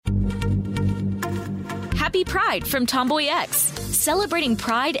Happy Pride from Tomboy X, celebrating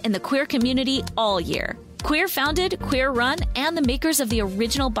pride and the queer community all year. Queer founded, queer run, and the makers of the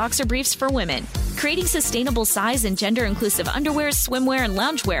original boxer briefs for women, creating sustainable size and gender inclusive underwear, swimwear, and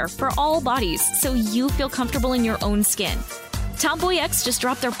loungewear for all bodies so you feel comfortable in your own skin. Tomboy X just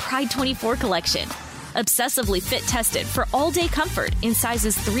dropped their Pride 24 collection. Obsessively fit tested for all day comfort in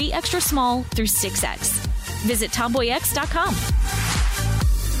sizes 3 extra small through 6X. Visit tomboyx.com.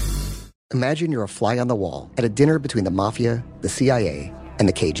 Imagine you're a fly on the wall at a dinner between the mafia, the CIA, and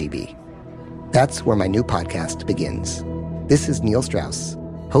the KGB. That's where my new podcast begins. This is Neil Strauss,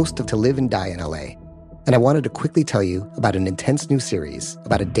 host of To Live and Die in LA, and I wanted to quickly tell you about an intense new series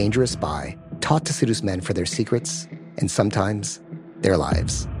about a dangerous spy taught to seduce men for their secrets and sometimes their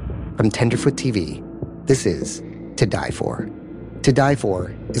lives. From Tenderfoot TV, this is To Die For. To Die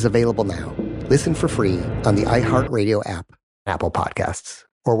For is available now. Listen for free on the iHeartRadio app, Apple Podcasts,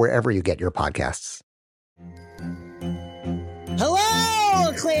 or wherever you get your podcasts. Hello,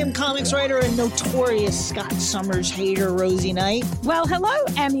 acclaimed comics writer and notorious Scott Summers hater, Rosie Knight. Well, hello,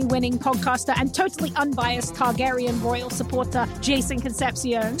 Emmy-winning podcaster and totally unbiased Targaryen royal supporter, Jason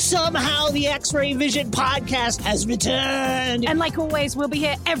Concepcion. Somehow the X-Ray Vision podcast has returned. And like always, we'll be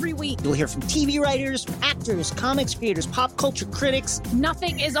here every week. You'll hear from TV writers, actors, comics creators, pop culture critics.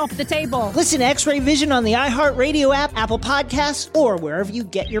 Nothing is off the table. Listen to X-Ray Vision on the iHeartRadio app, Apple Podcasts, or wherever you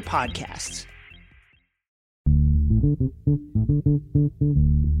get your podcasts.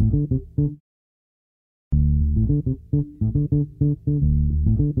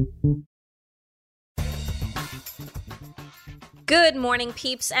 Good morning,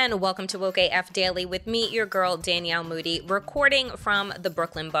 peeps, and welcome to Woke AF Daily with me, your girl, Danielle Moody, recording from the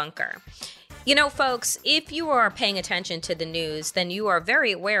Brooklyn bunker. You know, folks, if you are paying attention to the news, then you are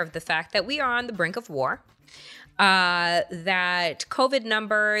very aware of the fact that we are on the brink of war. That COVID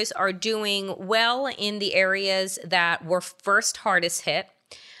numbers are doing well in the areas that were first hardest hit,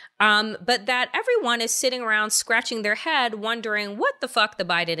 but that everyone is sitting around scratching their head wondering what the fuck the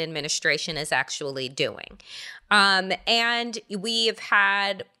Biden administration is actually doing. And we've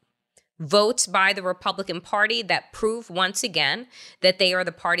had votes by the Republican Party that prove once again that they are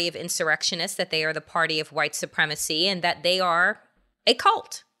the party of insurrectionists, that they are the party of white supremacy, and that they are a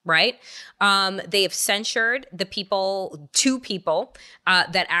cult. Right? They have censured two people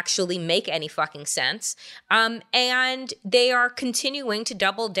that actually make any fucking sense. And they are continuing to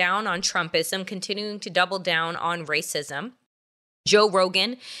double down on Trumpism, continuing to double down on racism. Joe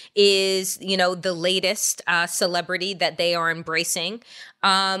Rogan is, the latest celebrity that they are embracing,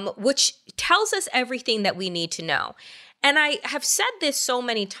 which tells us everything that we need to know. And I have said this so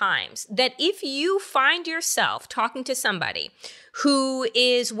many times that if you find yourself talking to somebody who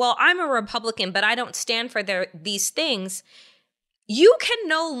is, well, I'm a Republican, but I don't stand for these things, you can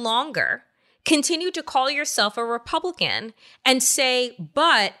no longer continue to call yourself a Republican and say,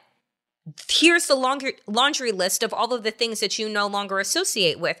 but here's the laundry list of all of the things that you no longer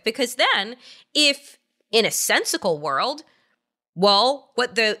associate with. Because then if in a sensical world, well,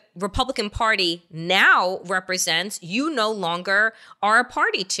 what the Republican Party now represents, you no longer are a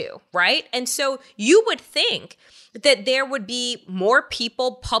party to, right? And so you would think that there would be more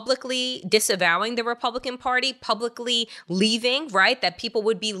people publicly disavowing the Republican Party, publicly leaving, right? That people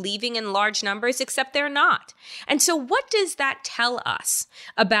would be leaving in large numbers, except they're not. And so what does that tell us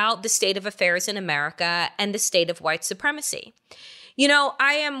about the state of affairs in America and the state of white supremacy?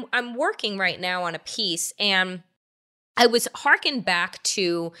 I'm working right now on a piece, and I was hearkened back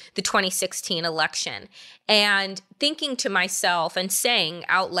to the 2016 election and thinking to myself and saying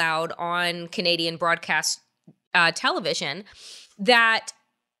out loud on Canadian broadcast television that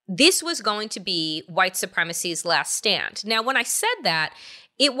this was going to be white supremacy's last stand. Now, when I said that,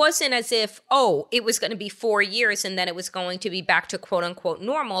 it wasn't as if, it was going to be 4 years and then it was going to be back to quote unquote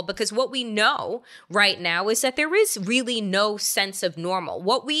normal, because what we know right now is that there is really no sense of normal.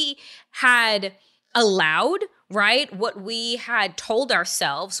 What we had allowed, right? What we had told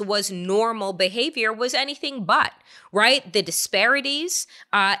ourselves was normal behavior was anything but, right? The disparities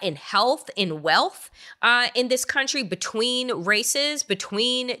in health, in wealth in this country between races,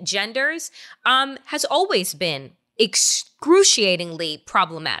 between genders has always been excruciatingly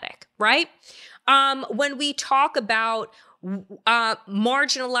problematic, right? When we talk about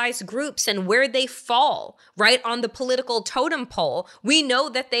marginalized groups and where they fall, right, on the political totem pole, we know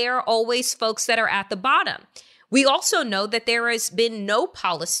that they are always folks that are at the bottom. We also know that there has been no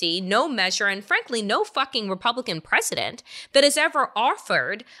policy, no measure, and frankly, no fucking Republican president that has ever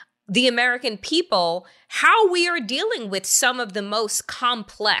offered the American people how we are dealing with some of the most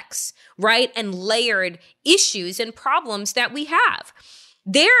complex, right, and layered issues and problems that we have.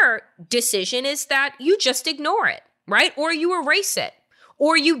 Their decision is that you just ignore it, right? Or you erase it,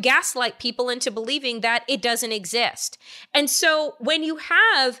 or you gaslight people into believing that it doesn't exist. And so when you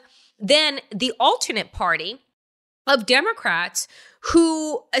have then the alternate party of Democrats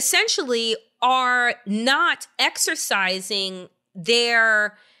who essentially are not exercising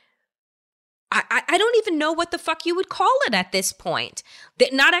their, I don't even know what the fuck you would call it at this point.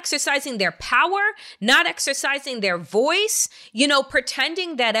 That not exercising their power, not exercising their voice,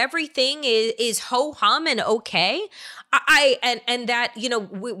 pretending that everything is ho-hum and okay. And that,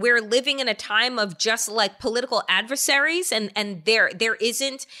 we're living in a time of just like political adversaries, and there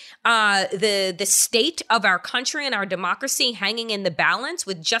isn't the state of our country and our democracy hanging in the balance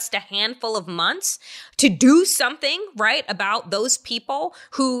with just a handful of months to do something, right, about those people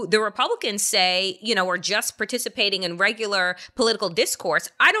who the Republicans say, are just participating in regular political discourse.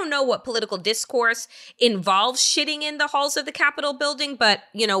 I don't know what political discourse involves shitting in the halls of the Capitol building, but,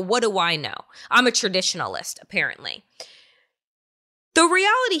 what do I know? I'm a traditionalist, apparently. The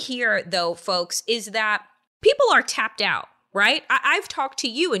reality here, though, folks, is that people are tapped out, right? I've talked to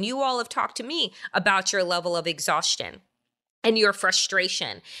you and you all have talked to me about your level of exhaustion and your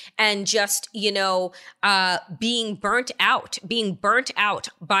frustration and just, being burnt out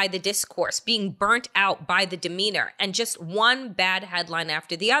by the discourse, being burnt out by the demeanor, and just one bad headline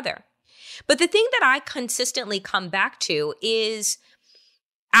after the other. But the thing that I consistently come back to is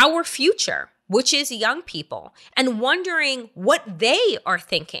our future, which is young people, and wondering what they are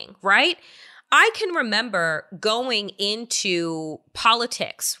thinking, right? I can remember going into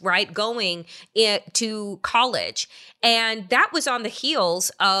politics, right? Going to college. And that was on the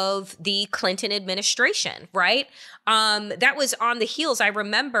heels of the Clinton administration, right? That was on the heels. I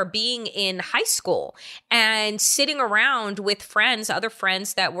remember being in high school and sitting around with friends, other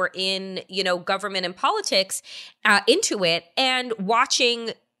friends that were in, government and politics, into it, and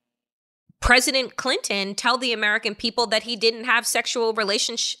watching President Clinton tell the American people that he didn't have sexual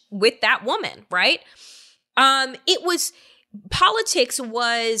relations with that woman, right? Politics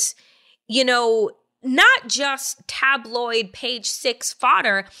was, not just tabloid page 6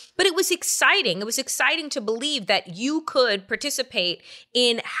 fodder, but it was exciting. It was exciting to believe that you could participate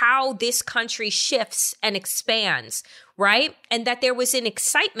in how this country shifts and expands, right? And that there was an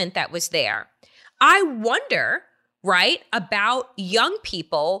excitement that was there. I wonder, right, about young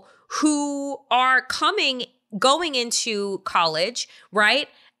people who are going into college, right,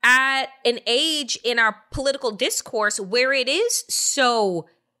 at an age in our political discourse where it is so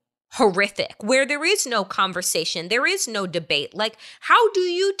horrific, where there is no conversation, there is no debate. Like, how do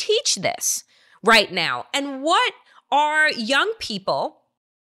you teach this right now? And what are young people,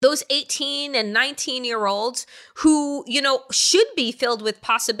 those 18 and 19-year-olds who, should be filled with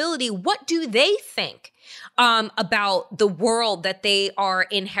possibility, what do they think about the world that they are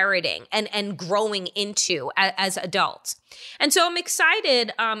inheriting and growing into as adults? And so I'm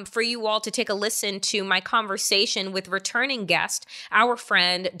excited for you all to take a listen to my conversation with returning guest, our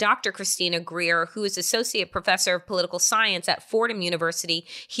friend, Dr. Christina Greer, who is Associate Professor of Political Science at Fordham University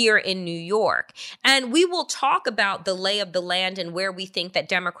here in New York. And we will talk about the lay of the land and where we think that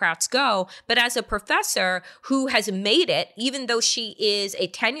Democrats go. But as a professor who has made it, even though she is a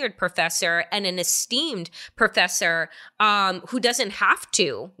tenured professor and an esteemed professor who doesn't have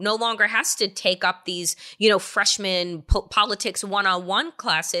to, no longer has to take up these, freshman politics one-on-one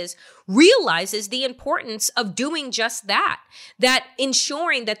classes, realizes the importance of doing just that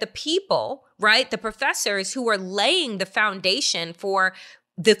ensuring that the people, right, the professors who are laying the foundation for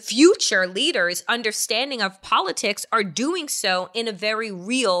the future leaders' understanding of politics are doing so in a very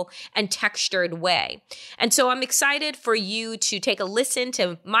real and textured way. And so I'm excited for you to take a listen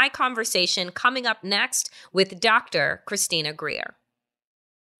to my conversation coming up next with Dr. Christina Greer.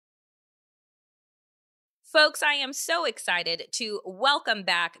 Folks, I am so excited to welcome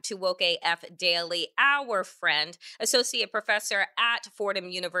back to Woke AF Daily our friend, Associate Professor at Fordham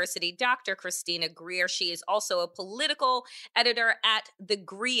University, Dr. Christina Greer. She is also a political editor at The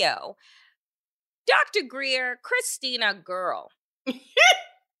Grio. Dr. Greer, Christina girl.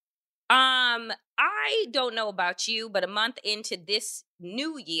 I don't know about you, but a month into this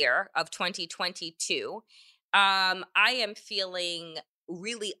new year of 2022, I am feeling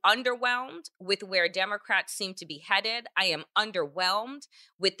really underwhelmed with where Democrats seem to be headed. I am underwhelmed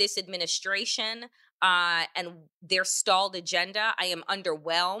with this administration and their stalled agenda. I am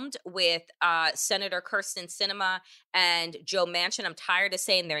underwhelmed with Senator Kyrsten Sinema and Joe Manchin. I'm tired of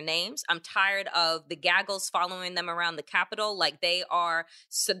saying their names. I'm tired of the gaggles following them around the Capitol like they are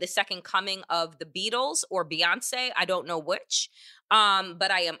the second coming of the Beatles or Beyonce. I don't know which,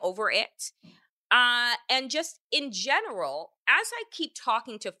 but I am over it. And just in general, as I keep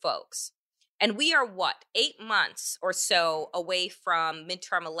talking to folks, and we are 8 months or so away from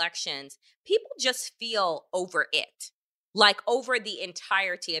midterm elections, people just feel over it, like over the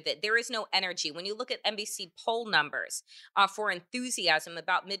entirety of it. There is no energy. When you look at NBC poll numbers for enthusiasm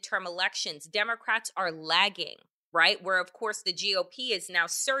about midterm elections, Democrats are lagging, right? Where, of course, the GOP is now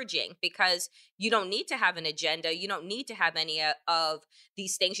surging because you don't need to have an agenda. You don't need to have any of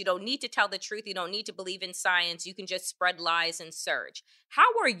these things. You don't need to tell the truth. You don't need to believe in science. You can just spread lies and surge. How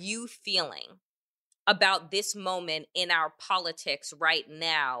are you feeling about this moment in our politics right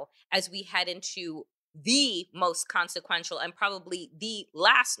now as we head into the most consequential and probably the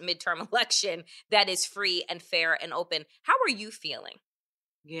last midterm election that is free and fair and open? How are you feeling?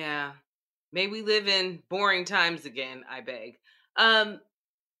 Yeah. May we live in boring times again, I beg.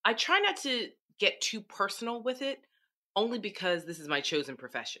 I try not to get too personal with it, only because this is my chosen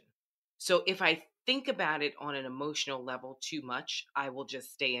profession. So if I think about it on an emotional level too much, I will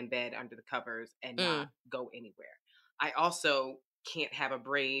just stay in bed under the covers and not go anywhere. I also can't have a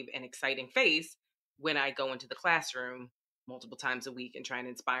brave and exciting face when I go into the classroom multiple times a week and try and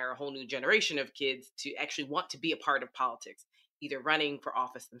inspire a whole new generation of kids to actually want to be a part of politics, either running for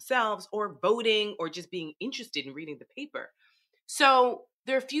office themselves or voting or just being interested in reading the paper. So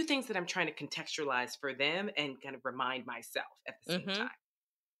there are a few things that I'm trying to contextualize for them and kind of remind myself at the same time.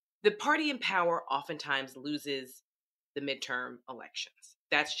 The party in power oftentimes loses the midterm elections.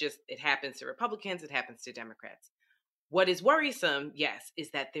 That's just, it happens to Republicans, it happens to Democrats. What is worrisome, yes,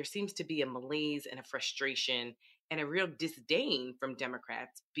 is that there seems to be a malaise and a frustration and a real disdain from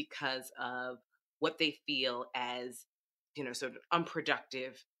Democrats because of what they feel as, sort of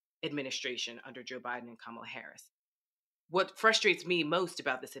unproductive administration under Joe Biden and Kamala Harris. What frustrates me most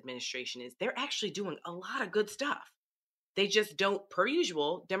about this administration is they're actually doing a lot of good stuff. They just don't, per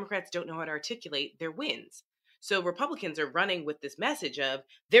usual, Democrats don't know how to articulate their wins. So Republicans are running with this message of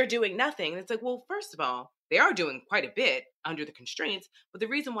they're doing nothing. And it's like, well, first of all, they are doing quite a bit under the constraints, but the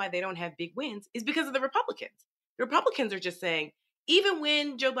reason why they don't have big wins is because of the Republicans. The Republicans are just saying, even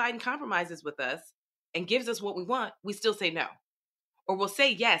when Joe Biden compromises with us and gives us what we want, we still say no. Or we'll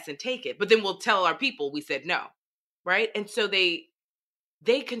say yes and take it, but then we'll tell our people we said no, right? And so they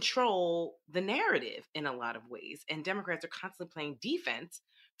control the narrative in a lot of ways. And Democrats are constantly playing defense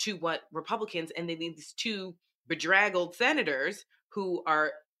to what Republicans, and they need these two bedraggled senators who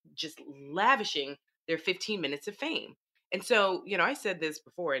are just lavishing their 15 minutes of fame. And so, I said this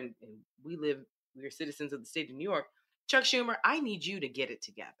before, and we're citizens of the state of New York. Chuck Schumer, I need you to get it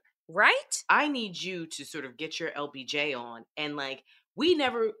together. Right? I need you to sort of get your LBJ on. And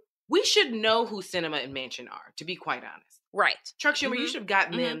we should know who Sinema and Manchin are, to be quite honest. Right. Chuck Schumer, you should have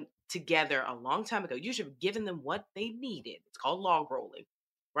gotten them together a long time ago. You should have given them what they needed. It's called log rolling,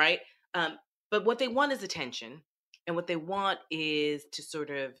 right? But what they want is attention. And what they want is to sort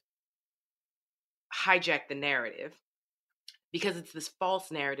of hijack the narrative, because it's this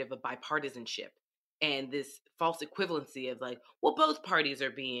false narrative of bipartisanship and this false equivalency of like, well, both parties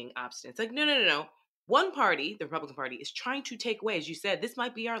are being obstinate. It's like, no. One party, the Republican Party, is trying to take away, as you said, this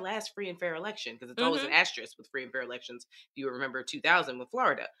might be our last free and fair election, because it's always an asterisk with free and fair elections. If you remember 2000 with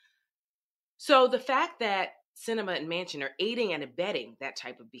Florida. So the fact that Sinema and Manchin are aiding and abetting that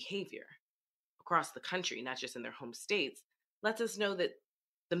type of behavior across the country, not just in their home states, lets us know that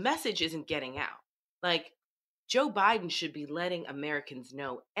the message isn't getting out. Like, Joe Biden should be letting Americans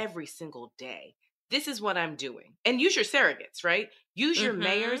know every single day, this is what I'm doing. And use your surrogates, right? Use your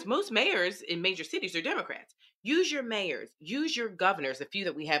mayors. Most mayors in major cities are Democrats. Use your mayors. Use your governors, the few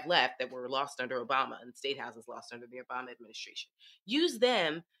that we have left that were lost under Obama and state houses lost under the Obama administration. Use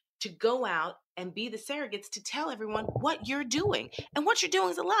them to go out and be the surrogates to tell everyone what you're doing. And what you're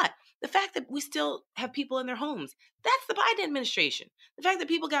doing is a lot. The fact that we still have people in their homes, that's the Biden administration. The fact that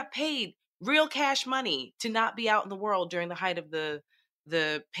people got paid real cash money to not be out in the world during the height of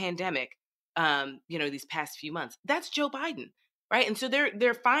the pandemic, these past few months, that's Joe Biden, right? And so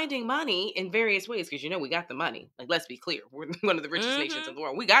they're finding money in various ways, because we got the money. Like, let's be clear, we're one of the richest nations in the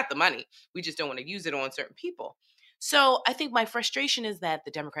world. We got the money. We just don't want to use it on certain people. So I think my frustration is that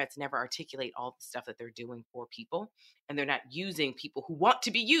the Democrats never articulate all the stuff that they're doing for people, and they're not using people who want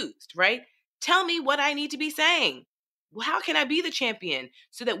to be used, right? Tell me what I need to be saying. Well, how can I be the champion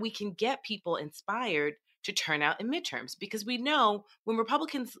so that we can get people inspired to turn out in midterms? Because we know when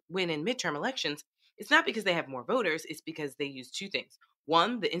Republicans win in midterm elections, it's not because they have more voters, it's because they use two things.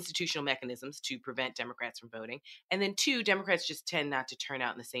 One, the institutional mechanisms to prevent Democrats from voting. And then two, Democrats just tend not to turn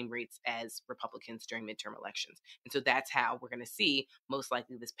out in the same rates as Republicans during midterm elections. And so that's how we're going to see most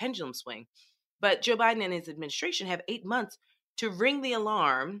likely this pendulum swing. But Joe Biden and his administration have 8 months to ring the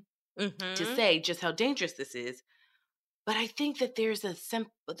alarm to say just how dangerous this is. But I think that there's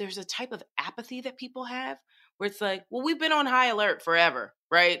a type of apathy that people have where it's like, well, we've been on high alert forever,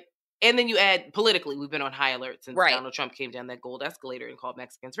 right? And then you add politically, we've been on high alert since Donald Trump came down that gold escalator and called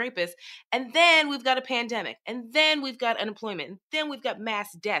Mexicans rapists. And then we've got a pandemic. And then we've got unemployment. And then we've got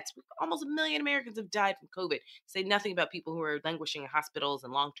mass deaths. Almost 1 million Americans have died from COVID. Say nothing about people who are languishing in hospitals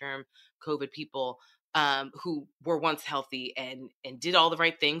and long-term COVID people who were once healthy and did all the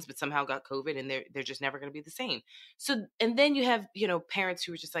right things, but somehow got COVID, and they're just never going to be the same. So, and then you have, parents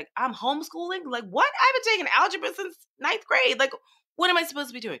who are just like, I'm homeschooling? Like, what? I haven't taken algebra since 9th grade. Like, what am I supposed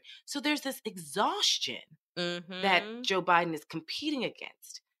to be doing? So there's this exhaustion that Joe Biden is competing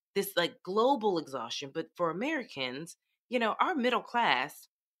against, this like global exhaustion. But for Americans, our middle class,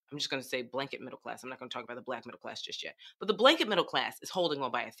 I'm just going to say blanket middle class. I'm not going to talk about the black middle class just yet. But the blanket middle class is holding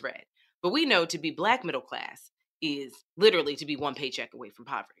on by a thread. But we know to be black middle class is literally to be one paycheck away from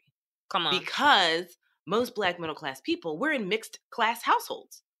poverty. Come on. Because most black middle class people, we're in mixed class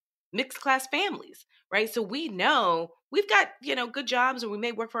households, mixed class families, right? So we know we've got, good jobs, or we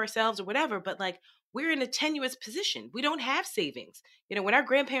may work for ourselves or whatever, but like we're in a tenuous position. We don't have savings. When our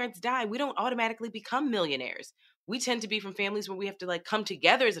grandparents die, we don't automatically become millionaires. We tend to be from families where we have to like come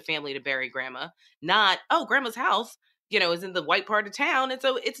together as a family to bury grandma, not, oh, grandma's house, is in the white part of town. And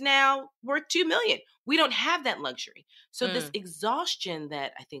so it's now worth $2 million. We don't have that luxury. So this exhaustion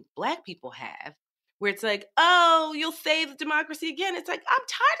that I think black people have, where it's like, oh, you'll save the democracy again. It's like, I'm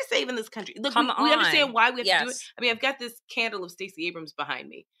tired of saving this country. Look, we understand why we have to do it. I mean, I've got this candle of Stacey Abrams behind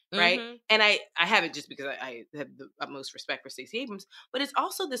me, right? And I have it just because I have the utmost respect for Stacey Abrams. But it's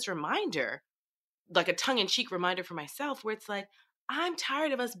also this reminder, like a tongue-in-cheek reminder for myself, where it's like, I'm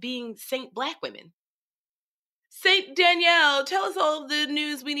tired of us being Saint Black women. Saint Danielle, tell us all of the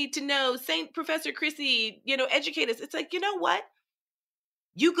news we need to know. Saint Professor Chrissy, educate us. It's like, you know what?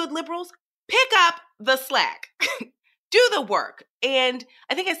 You good liberals, pick up the slack. Do the work. And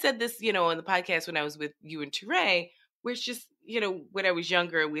I think I said this, on the podcast when I was with you and Touré, where it's just, when I was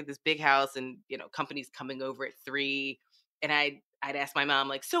younger, we had this big house and, companies coming over at 3. And I'd ask my mom,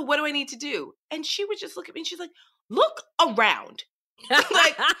 like, so what do I need to do? And she would just look at me and she's like, look around.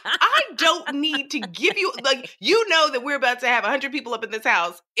 Like, I don't need to give you, like, that we're about to have 100 people up in this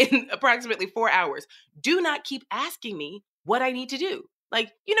house in approximately 4 hours. Do not keep asking me what I need to do.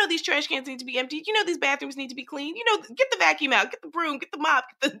 Like, these trash cans need to be emptied. These bathrooms need to be cleaned. Get the vacuum out, get the broom, get the mop,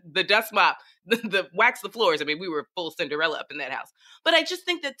 get the dust mop, the wax the floors. I mean, we were full Cinderella up in that house. But I just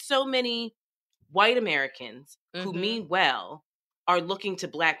think that so many white Americans who mean well are looking to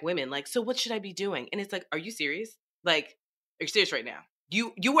black women like, so what should I be doing? And it's like, are you serious? Like, are you serious right now?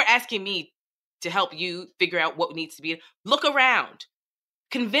 You were asking me to help you figure out what needs to be. Look around.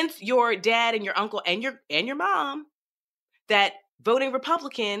 Convince your dad and your uncle and your mom that voting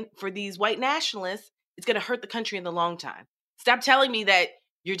Republican for these white nationalists is going to hurt the country in the long time. Stop telling me that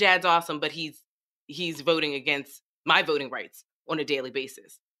your dad's awesome, but he's voting against my voting rights on a daily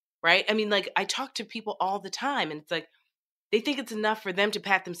basis, right? I mean, like, I talk to people all the time, and it's like, they think it's enough for them to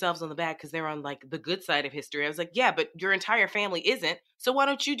pat themselves on the back because they're on like the good side of history. I was like, yeah, but your entire family isn't. So why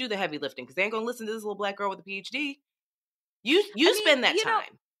don't you do the heavy lifting? Because they ain't going to listen to this little black girl with a PhD. You spend that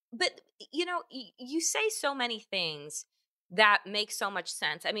time. But, you say so many things that make so much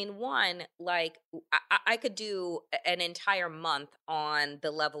sense. I mean, one, like, I could do an entire month on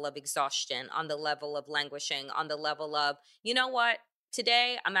the level of exhaustion, on the level of languishing, on the level of, you know what?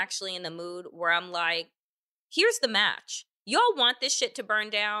 Today, I'm actually in the mood where I'm like, here's the match. Y'all want this shit to burn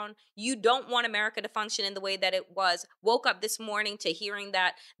down. You don't want America to function in the way that it was. Woke up this morning to hearing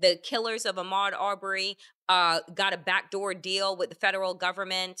that the killers of Ahmaud Arbery got a backdoor deal with the federal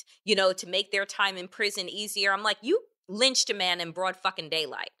government, to make their time in prison easier. I'm like, you lynched a man in broad fucking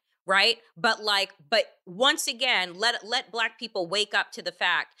daylight, right? But once again, let black people wake up to the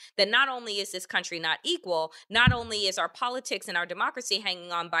fact that not only is this country not equal, not only is our politics and our democracy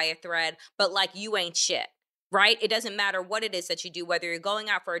hanging on by a thread, but like, you ain't shit. Right? It doesn't matter what it is that you do, whether you're going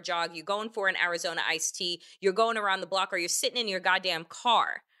out for a jog, you're going for an Arizona iced tea, you're going around the block, or you're sitting in your goddamn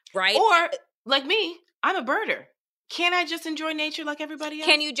car, right? Or, like me, I'm a birder. Can't I just enjoy nature like everybody else?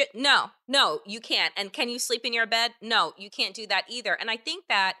 Can you No, you can't. And can you sleep in your bed? No, you can't do that either. And I think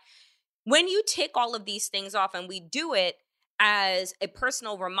that when you tick all of these things off, and we do it as a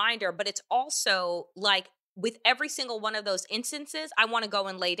personal reminder, but it's also like, with every single one of those instances, I want to go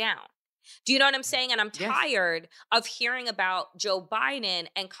and lay down. Do you know what I'm saying? And I'm tired of hearing about Joe Biden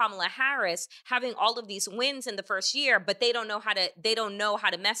and Kamala Harris having all of these wins in the first year, but they don't know how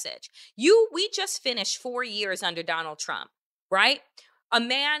to message. We just finished 4 years under Donald Trump, right? a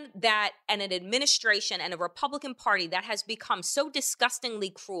man that, and an administration and a Republican Party that has become so disgustingly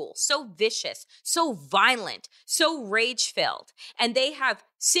cruel, so vicious, so violent, so rage-filled, and they have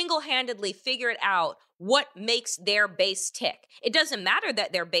single-handedly figured out what makes their base tick. It doesn't matter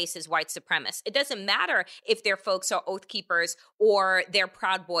that their base is white supremacists. It doesn't matter if their folks are Oath Keepers or they're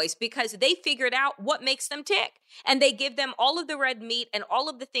Proud Boys, because they figured out what makes them tick. And they give them all of the red meat and all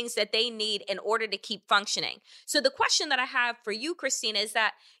of the things that they need in order to keep functioning. So the question that I have for you, Christina, is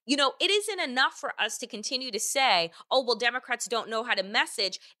that, you know, it isn't enough for us to continue to say, oh, well, Democrats don't know how to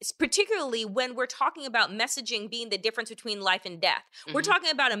message, it's particularly when we're talking about messaging being the difference between life and death. Mm-hmm. We're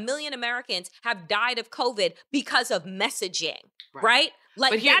talking about 1 million Americans have died of COVID because of messaging, right?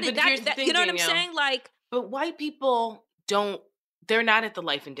 Like, but here's the thing, you know what Danielle, I'm saying? Like, but white people they're not at the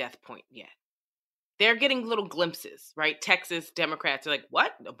life and death point yet. They're getting little glimpses, right? Texas Democrats are like,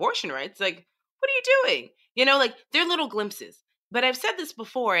 what? Abortion rights? Like, what are you doing? You know, like, they're little glimpses. But I've said this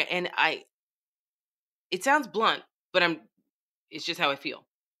before, and it sounds blunt, but it's just how I feel.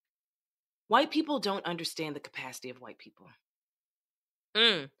 White people don't understand the capacity of white people.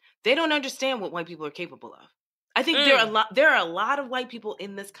 They don't understand what white people are capable of. I think there are a lot of white people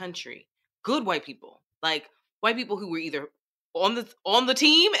in this country, good white people, like white people who were either on the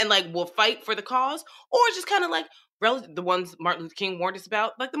team and like will fight for the cause, or just kind of like the ones Martin Luther King warned us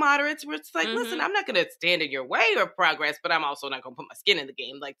about, like the moderates, where it's like, listen, I'm not going to stand in your way of progress, but I'm also not going to put my skin in the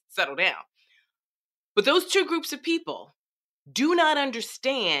game, like, settle down. But those two groups of people do not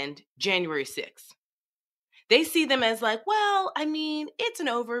understand January 6th. They see them as like, well, I mean, it's an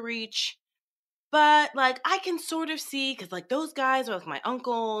overreach, but like, I can sort of see, because like those guys are like my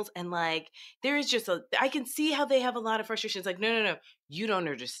uncles, and like there is just I can see how they have a lot of frustrations. Like, no, you don't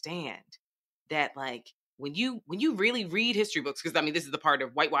understand that, like, when you really read history books, because I mean, this is the part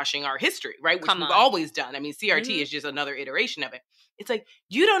of whitewashing our history, right? Which we've always done. I mean, CRT is just another iteration of it. It's like,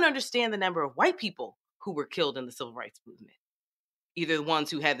 you don't understand the number of white people who were killed in the civil rights movement. Either the ones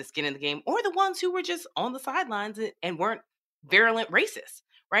who had the skin in the game, or the ones who were just on the sidelines and weren't virulent racists,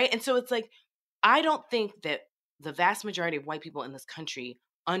 right? And so it's like, I don't think that the vast majority of white people in this country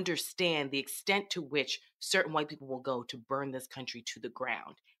understand the extent to which certain white people will go to burn this country to the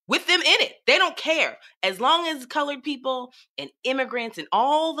ground with them in it. They don't care. As long as colored people and immigrants and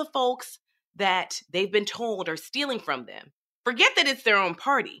all the folks that they've been told are stealing from them, forget that it's their own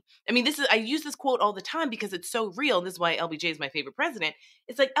party. I mean, I use this quote all the time because it's so real. This is why LBJ is my favorite president.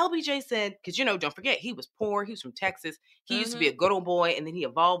 It's like LBJ said, because, you know, don't forget, he was poor. He was from Texas. He used to be a good old boy, and then he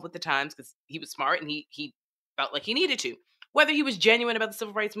evolved with the times because he was smart and he felt like he needed to. Whether he was genuine about the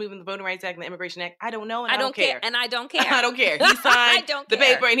Civil Rights Movement, the Voting Rights Act, and the Immigration Act, I don't know, and I don't care. And I don't care. I don't care. He signed the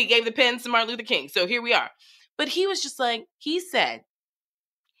paper and he gave the pens to Martin Luther King. So here we are. But he was just like, he said,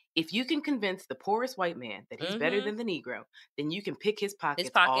 if you can convince the poorest white man that he's better than the Negro, then you can pick his pockets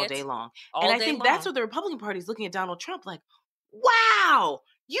all day long. And I think that's what the Republican Party is looking at Donald Trump like, wow,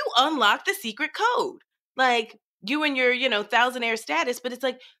 you unlocked the secret code. Like, you and your, thousandaire status, but it's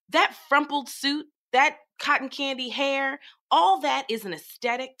like that frumpled suit, that cotton candy hair, all that is an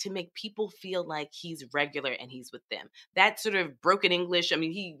aesthetic to make people feel like he's regular and he's with them. That sort of broken English, I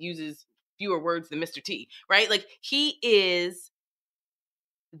mean, he uses fewer words than Mr. T, right? Like, he is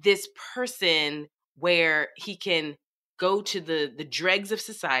this person where he can go to the dregs of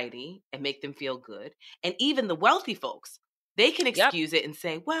society and make them feel good. And even the wealthy folks, they can excuse it and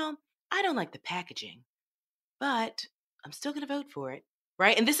say, well, I don't like the packaging, but I'm still going to vote for it,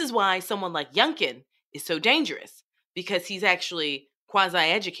 right? And this is why someone like Youngkin is so dangerous, because he's actually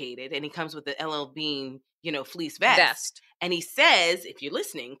quasi-educated and he comes with the LL Bean, fleece vest. And he says, if you're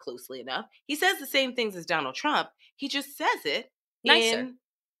listening closely enough, he says the same things as Donald Trump. He just says it nicer.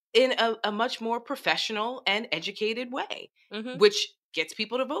 In a much more professional and educated way, which gets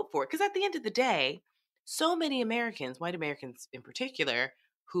people to vote for it. Because at the end of the day, so many Americans, white Americans in particular,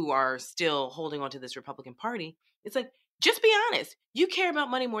 who are still holding on to this Republican Party, it's like, just be honest. You care about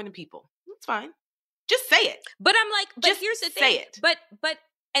money more than people. That's fine. Just say it. But I'm like, but just here's the thing. Say it. But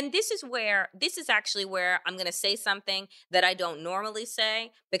and this is actually where I'm going to say something that I don't normally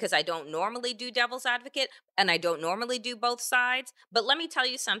say, because I don't normally do devil's advocate and I don't normally do both sides. But let me tell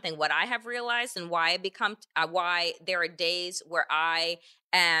you something, what I have realized and why why there are days where I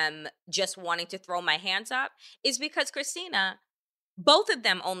am just wanting to throw my hands up is because, Christina, both of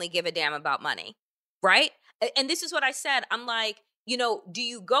them only give a damn about money, right? And this is what I said. I'm like, do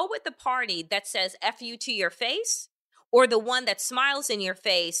you go with the party that says F you to your face, or the one that smiles in your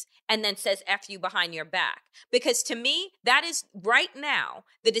face and then says F you behind your back? Because to me, that is right now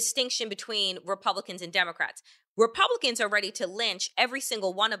the distinction between Republicans and Democrats. Republicans are ready to lynch every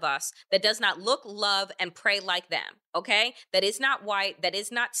single one of us that does not look, love, and pray like them, okay? That is not white, that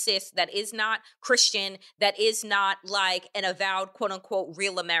is not cis, that is not Christian, that is not like an avowed, quote unquote,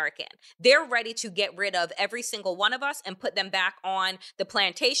 real American. They're ready to get rid of every single one of us and put them back on the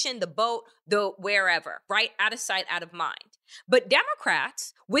plantation, the boat, the wherever, right? Out of sight, out of mind. But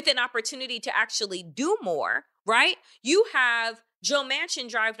Democrats, with an opportunity to actually do more, right? You have Joe Manchin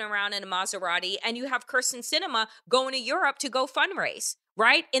driving around in a Maserati, and you have Kirsten Sinema going to Europe to go fundraise,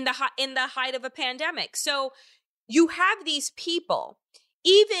 right? In the height of a pandemic. So you have these people,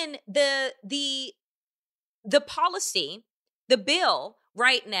 even the policy, the bill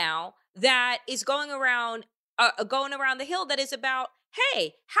right now that is going around the hill that is about,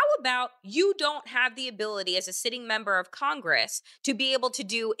 hey, how about you don't have the ability as a sitting member of Congress to be able to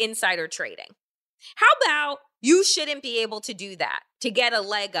do insider trading? How about you shouldn't be able to do that to get a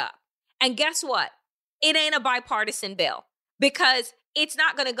leg up? And guess what? It ain't a bipartisan bill because it's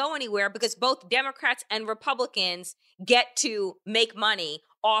not going to go anywhere because both Democrats and Republicans get to make money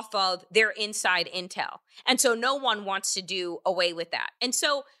off of their inside intel. And so no one wants to do away with that. And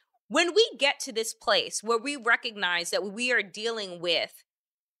so when we get to this place where we recognize that we are dealing with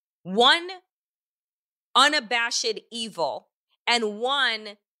one unabashed evil and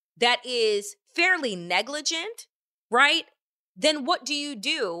one that is fairly negligent, right? Then what do you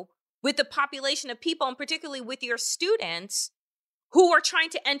do with the population of people, and particularly with your students who are trying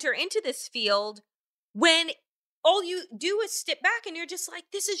to enter into this field when all you do is step back and you're just like,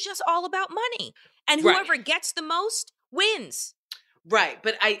 this is just all about money. And whoever gets the most wins. Right.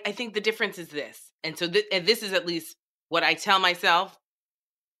 But I think the difference is this. And so and this is at least what I tell myself,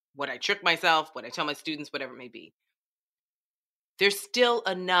 what I trick myself, what I tell my students, whatever it may be. There's still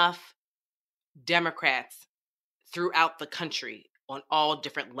enough Democrats throughout the country on all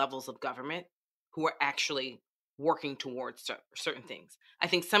different levels of government who are actually working towards certain things. I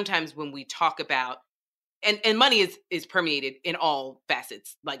think sometimes when we talk about, and money is permeated in all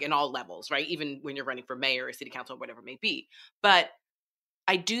facets, like in all levels, right? Even when you're running for mayor or city council or whatever it may be. But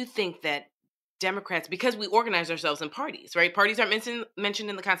I do think that Democrats, because we organize ourselves in parties, right? Parties aren't mentioned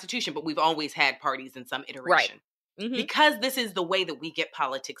in the Constitution, but we've always had parties in some iteration. Right. Mm-hmm. Because this is the way that we get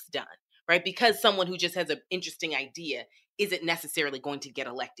politics done. Right? Because someone who just has an interesting idea isn't necessarily going to get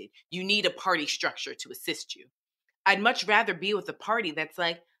elected. You need a party structure to assist you. I'd much rather be with a party that's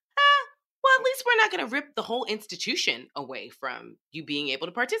like, well, at least we're not going to rip the whole institution away from you being able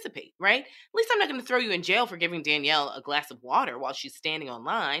to participate, right? At least I'm not going to throw you in jail for giving Danielle a glass of water while she's standing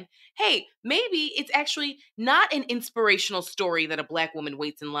online. Hey, maybe it's actually not an inspirational story that a Black woman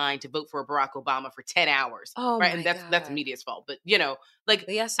waits in line to vote for Barack Obama for 10 hours, right? And that's the media's fault. But, like,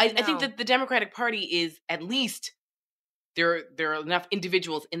 yes, I think that the Democratic Party is at least, there are enough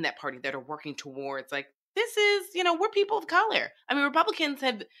individuals in that party that are working towards, like, this is, we're people of color. I mean, Republicans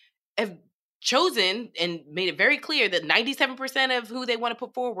have chosen and made it very clear that 97% of who they want to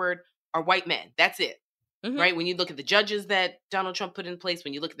put forward are white men. That's it. Mm-hmm. Right? When you look at the judges that Donald Trump put in place,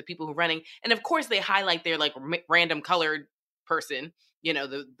 when you look at the people who are running, and of course they highlight their like random colored person,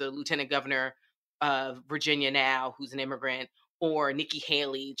 the lieutenant governor of Virginia now, who's an immigrant, or Nikki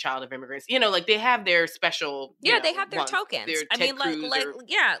Haley, child of immigrants. Like they have their special. Yeah, they have their tokens. I mean, let's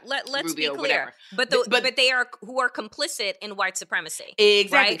Rubio, be clear. Whatever. But they are who are complicit in white supremacy.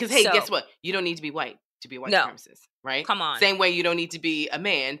 Exactly. Because hey, guess what? You don't need to be white to be a white supremacist, right? Come on. Same way you don't need to be a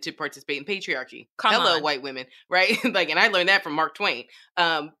man to participate in patriarchy. Hello, white women, right? Like, and I learned that from Mark Twain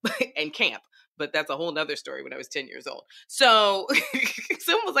and camp. But that's a whole nother story when I was 10 years old. So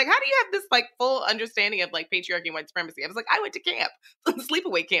someone was like, how do you have this like full understanding of like patriarchy and white supremacy? I was like, I went to camp,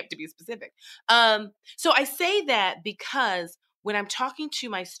 sleepaway camp to be specific. So I say that because when I'm talking to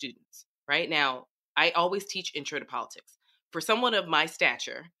my students right now, I always teach intro to politics. For someone of my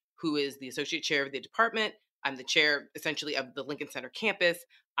stature, who is the associate chair of the department, I'm the chair essentially of the Lincoln Center campus.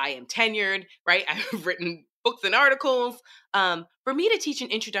 I am tenured, right? I've written books and articles. For me to teach an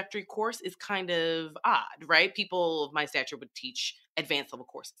introductory course is kind of odd, right? People of my stature would teach advanced level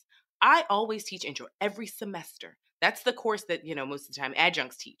courses. I always teach intro every semester. That's the course that, most of the time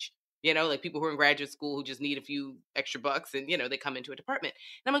adjuncts teach, like people who are in graduate school who just need a few extra bucks and, they come into a department.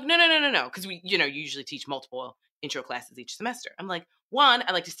 And I'm like, no. Because we, usually teach multiple intro classes each semester. I'm like, one,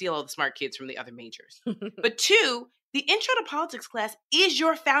 I like to steal all the smart kids from the other majors. But two, the intro to politics class is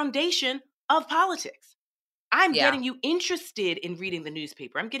your foundation of politics. I'm getting you interested in reading the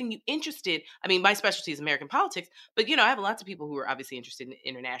newspaper. I'm getting you interested. I mean, my specialty is American politics, but, I have lots of people who are obviously interested in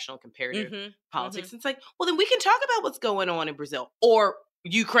international comparative politics. Mm-hmm. It's like, well, then we can talk about what's going on in Brazil or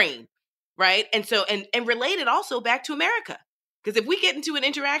Ukraine, right? And so, and related also back to America. Because if we get into an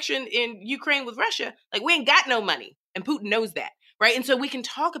interaction in Ukraine with Russia, like we ain't got no money. And Putin knows that, right? And so we can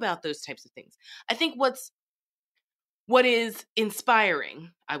talk about those types of things. I think what is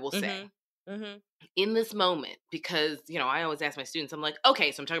inspiring, I will say, in this moment, because, you know, I always ask my students, I'm like,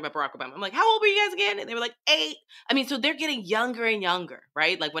 okay, so I'm talking about Barack Obama. I'm like, how old were you guys again? And they were like, 8. I mean, so they're getting younger and younger,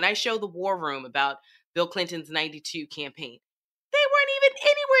 right? Like when I show the War Room about Bill Clinton's 92 campaign, they weren't even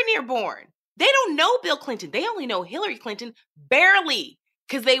anywhere near born. They don't know Bill Clinton. They only know Hillary Clinton barely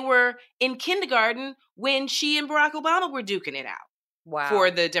because they were in kindergarten when she and Barack Obama were duking it out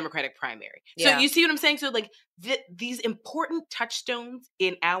for the Democratic primary. So you see what I'm saying? So like these important touchstones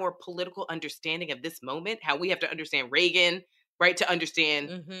in our political understanding of this moment, how we have to understand Reagan, right, to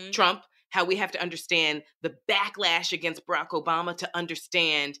understand Trump, how we have to understand the backlash against Barack Obama to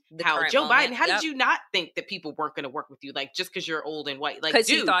understand how Joe Biden, how did you not think that people weren't going to work with you? Like, just because you're old and white. Like,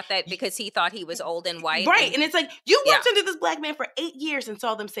 because he thought he was old and white. Right. And it's like, you worked under this black man for 8 years and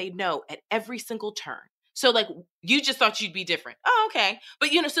saw them say no at every single turn. So like, you just thought you'd be different. Oh, okay.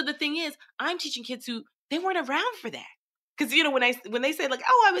 But, you know, so the thing is, I'm teaching kids who, they weren't around for that. Because, you know, when they said like,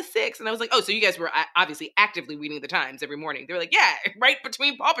 oh, I was 6, and I was like, oh, so you guys were obviously actively reading the Times every morning. They were like, yeah, right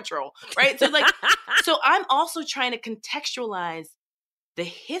between Paw Patrol, right? So like, so I'm also trying to contextualize the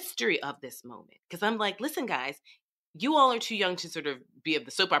history of this moment. Because I'm like, listen, guys, you all are too young to sort of be of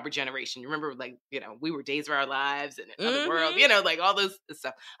the soap opera generation. You remember, like, you know, we were Days of Our Lives and Another World, you know, like all those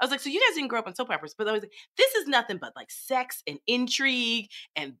stuff. I was like, so you guys didn't grow up on soap operas, but I was like, this is nothing but like sex and intrigue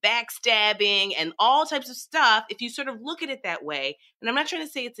and backstabbing and all types of stuff. If you sort of look at it that way, and I'm not trying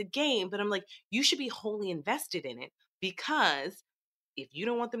to say it's a game, but I'm like, you should be wholly invested in it, because if you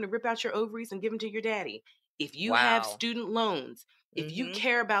don't want them to rip out your ovaries and give them to your daddy, if you have student loans, if you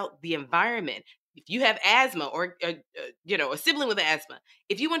care about the environment, if you have asthma or, you know, a sibling with asthma,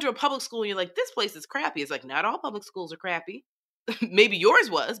 if you went to a public school and you're like, this place is crappy, it's like, not all public schools are crappy. Maybe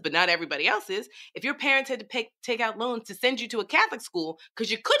yours was, but not everybody else's. If your parents had to take out loans to send you to a Catholic school because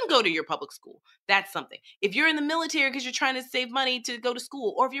you couldn't go to your public school, that's something. If you're in the military because you're trying to save money to go to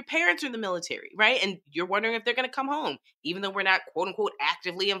school, or if your parents are in the military, right? And you're wondering if they're going to come home, even though we're not, quote unquote,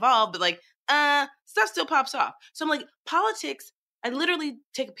 actively involved, but like, stuff still pops off. So I'm like, politics, I literally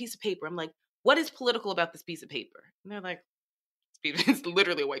take a piece of paper. I'm like, what is political about this piece of paper? And they're like, it's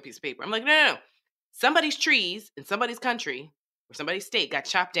literally a white piece of paper. I'm like, no. Somebody's trees in somebody's country or somebody's state got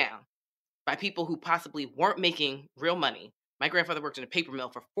chopped down by people who possibly weren't making real money. My grandfather worked in a paper mill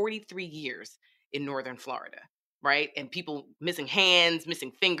for 43 years in northern Florida, right? And people missing hands,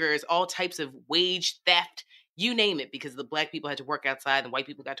 missing fingers, all types of wage theft, you name it, because the black people had to work outside and white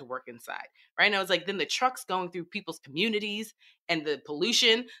people got to work inside, right? And I was like, then the trucks going through people's communities and the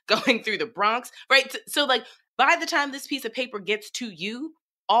pollution going through the Bronx, right? So like, by the time this piece of paper gets to you,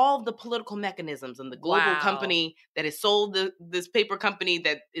 all the political mechanisms and the global company that has sold this paper company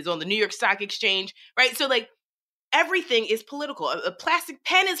that is on the New York Stock Exchange, right? So like, everything is political. A plastic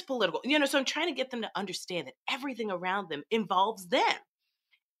pen is political, you know? So I'm trying to get them to understand that everything around them involves them.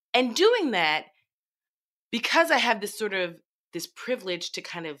 And doing that, because I have this privilege to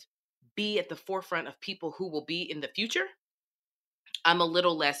kind of be at the forefront of people who will be in the future, I'm a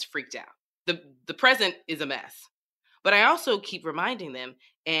little less freaked out. The present is a mess. But I also keep reminding them,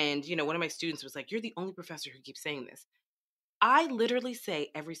 and you know, one of my students was like, you're the only professor who keeps saying this. I literally say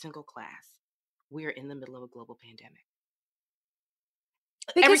every single class, we're in the middle of a global pandemic.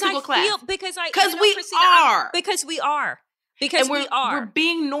 Every single class. Because we are. Because we're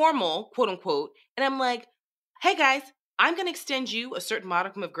being normal, quote unquote. And I'm like, hey guys, I'm going to extend you a certain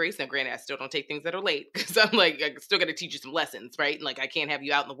modicum of grace. Now, granted, I still don't take things that are late, because I'm like, I still got to teach you some lessons, right? And like, I can't have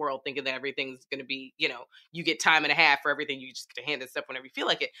you out in the world thinking that everything's going to be, you know, you get time and a half for everything. You just get to hand this stuff whenever you feel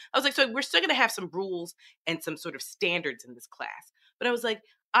like it. I was like, so we're still going to have some rules and some sort of standards in this class. But I was like,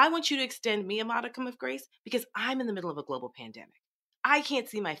 I want you to extend me a modicum of grace because I'm in the middle of a global pandemic. I can't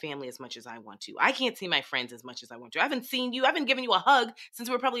see my family as much as I want to. I can't see my friends as much as I want to. I haven't seen you. I haven't given you a hug since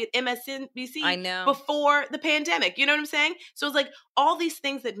we were probably at MSNBC. I know. Before the pandemic. You know what I'm saying? So it's like all these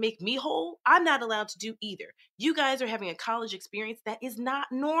things that make me whole, I'm not allowed to do either. You guys are having a college experience that is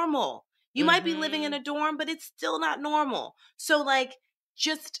not normal. You might be living in a dorm, but it's still not normal. So like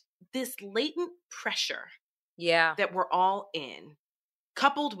just this latent pressure that we're all in,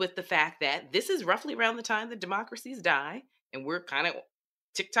 coupled with the fact that this is roughly around the time that democracies die. And we're kind of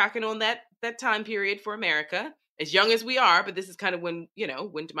tick-tocking on that time period for America, as young as we are. But this is kind of when, you know,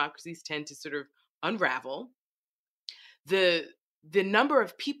 when democracies tend to sort of unravel. The number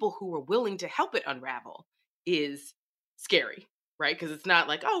of people who are willing to help it unravel is scary, right? Because it's not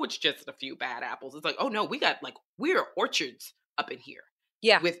like, oh, it's just a few bad apples. It's like, oh, no, we're orchards up in here.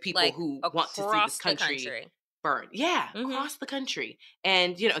 Yeah, with people like who want to see this country burned. Yeah, across the country.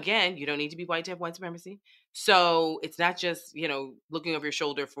 And, again, you don't need to be white to have white supremacy. So it's not just, looking over your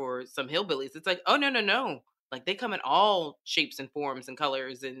shoulder for some hillbillies. It's like, oh, no. Like, they come in all shapes and forms and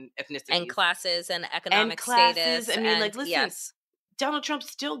colors and ethnicities. And classes and economic status. I mean, like, listen, Donald Trump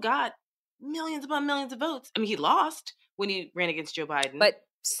still got millions upon millions of votes. I mean, he lost when he ran against Joe Biden. But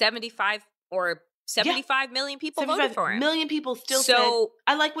 75 million people voted for him. Million people still said,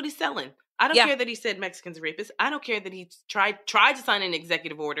 I like what he's selling. I don't care that he said Mexicans are rapists. I don't care that he tried to sign an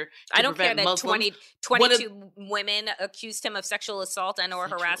executive order to I don't care that Muslims. 22 women accused him of sexual assault and or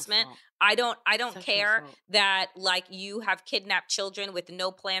harassment. I don't care that, like, you have kidnapped children with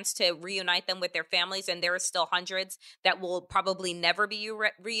no plans to reunite them with their families, and there are still hundreds that will probably never be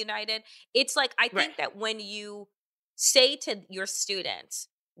reunited. It's like, I think that when you say to your students,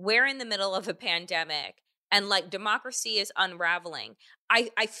 we're in the middle of a pandemic and, like, democracy is unraveling,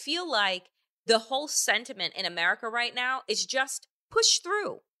 I feel like the whole sentiment in America right now is just push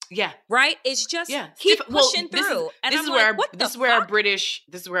through. Yeah. Right? It's just keep pushing through. This is where our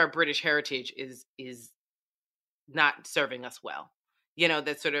British heritage is not serving us well.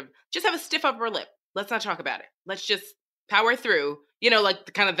 That sort of just have a stiff upper lip. Let's not talk about it. Let's just power through. Like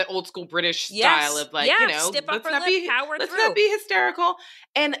the kind of the old school British style of, like, stiff upper lip, power through. Let's not be hysterical.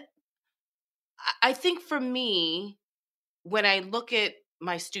 And I think for me, when I look at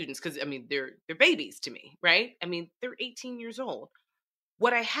my students, because I mean they're babies to me, right? I mean, they're 18 years old.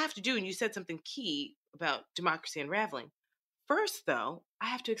 What I have to do, and you said something key about democracy unraveling. First, though, I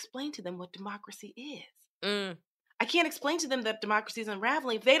have to explain to them what democracy is. I can't explain to them that democracy is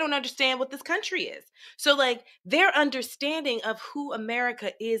unraveling if they don't understand what this country is. So, like, their understanding of who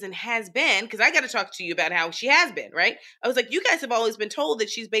America is and has been, because I got to talk to you about how she has been, right? I was like, you guys have always been told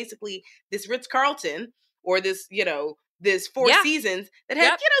that she's basically this Ritz-Carlton or this, this Four Seasons that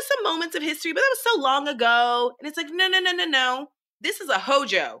had, some moments of history, but that was so long ago. And it's like, no. This is a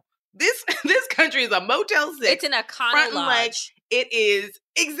Hojo. This country is a Motel 6. It's an Econo Lodge. It is,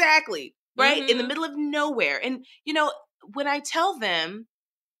 exactly, right? In the middle of nowhere. And, when I tell them,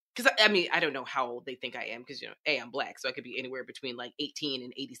 because, I mean, I don't know how old they think I am, because, I'm Black, so I could be anywhere between, like, 18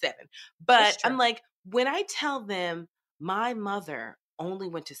 and 87. But I'm like, when I tell them my mother only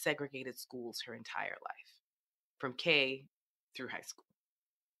went to segregated schools her entire life, from K through high school.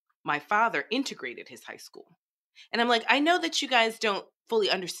 My father integrated his high school. And I'm like, I know that you guys don't fully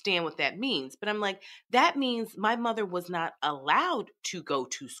understand what that means, but I'm like, that means my mother was not allowed to go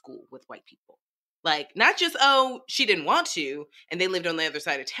to school with white people. Like, not just, she didn't want to, and they lived on the other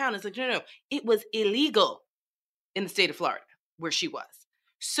side of town. It's like, no. It was illegal in the state of Florida where she was.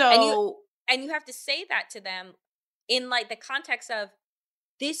 So. And you have to say that to them in, like, the context of,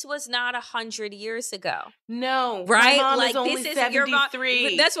 this was not 100 years ago. No. Right? My mom like, is only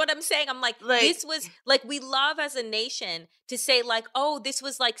 73. That's what I'm saying. I'm like, this was, like, we love as a nation to say, like, oh, this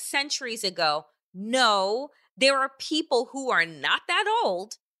was, like, centuries ago. No, there are people who are not that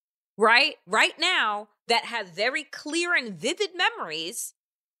old, right now, that have very clear and vivid memories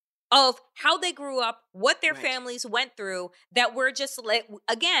of how they grew up, what their families went through, that we're just, like,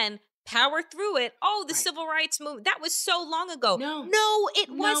 again, power through it. Oh, the civil rights movement. That was so long ago. No,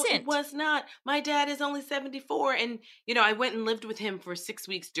 it wasn't. It was not. My dad is only 74. And, I went and lived with him for 6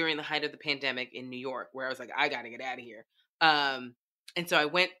 weeks during the height of the pandemic in New York, where I was like, I got to get out of here. And so I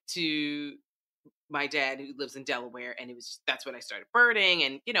went to my dad, who lives in Delaware, and that's when I started birding.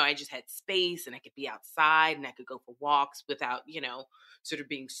 And, I just had space, and I could be outside, and I could go for walks without, sort of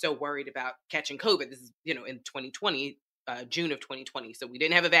being so worried about catching COVID. This is, in 2020. June of 2020. So we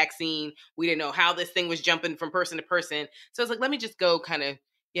didn't have a vaccine. We didn't know how this thing was jumping from person to person. So I was like, let me just go kind of,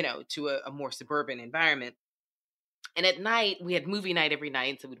 to a more suburban environment. And at night, we had movie night every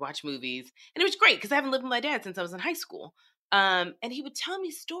night. So we'd watch movies. And it was great because I haven't lived with my dad since I was in high school. And he would tell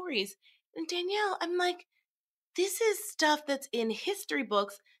me stories. And Danielle, I'm like, this is stuff that's in history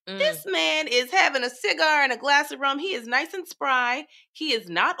books. This man is having a cigar and a glass of rum. He is nice and spry. He is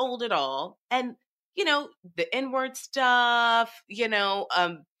not old at all. And the N-word stuff,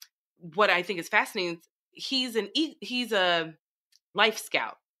 what I think is fascinating is he's a Life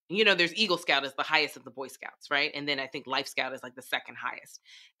Scout. There's Eagle Scout as the highest of the Boy Scouts, right? And then I think Life Scout is like the second highest.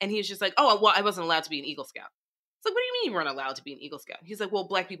 And he was just like, oh, well, I wasn't allowed to be an Eagle Scout. It's like, what do you mean you weren't allowed to be an Eagle Scout? He's like, well,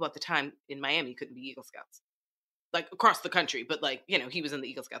 Black people at the time in Miami couldn't be Eagle Scouts. Like, across the country. But, like, he was in the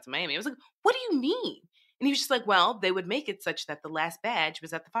Eagle Scouts in Miami. I was like, what do you mean? And he was just like, well, they would make it such that the last badge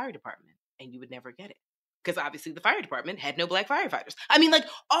was at the fire department. And you would never get it. Because obviously the fire department had no Black firefighters. I mean, like,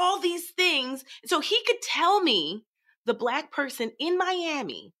 all these things. So he could tell me the Black person in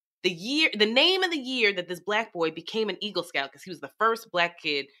Miami, the name of the year that this Black boy became an Eagle Scout, because he was the first Black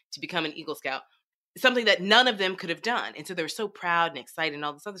kid to become an Eagle Scout, something that none of them could have done. And so they were so proud and excited and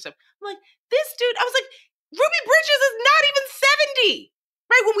all this other stuff. I'm like, this dude, I was like, Ruby Bridges is not even 70,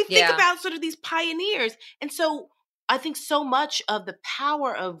 right? When we think about sort of these pioneers. And so I think so much of the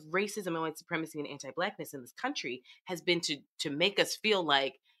power of racism and white supremacy and anti-Blackness in this country has been to make us feel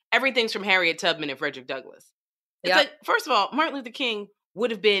like everything's from Harriet Tubman and Frederick Douglass. It's like, first of all, Martin Luther King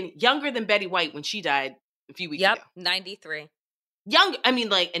would have been younger than Betty White when she died a few weeks ago. 93. Young, I mean,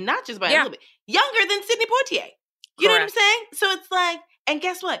 like, and not just by a little bit, younger than Sidney Poitier. You know what I'm saying? So it's like, and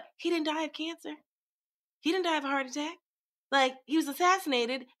guess what? He didn't die of cancer. He didn't die of a heart attack. Like, he was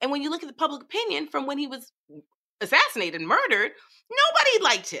assassinated. And when you look at the public opinion from when he was assassinated and murdered, nobody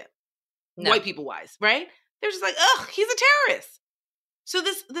liked him. No. White people wise, right? They're just like, ugh, he's a terrorist. So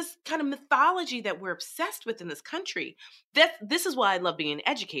this kind of mythology that we're obsessed with in this country, this is why I love being an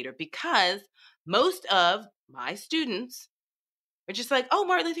educator, because most of my students are just like, oh,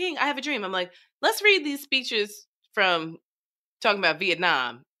 Martin Luther King, I have a dream. I'm like, let's read these speeches from talking about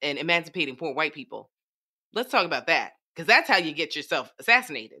Vietnam and emancipating poor white people. Let's talk about that, because that's how you get yourself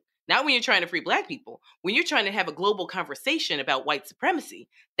assassinated. Not when you're trying to free Black people. When you're trying to have a global conversation about white supremacy,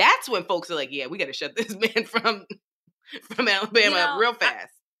 that's when folks are like, yeah, we got to shut this man from Alabama real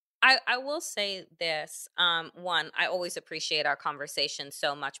fast. I will say this. One, I always appreciate our conversation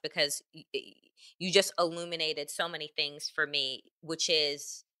so much because you just illuminated so many things for me, which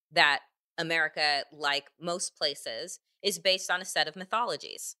is that America, like most places, is based on a set of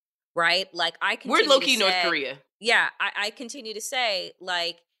mythologies, right? Like we're low-key North Korea. Yeah, I continue to say,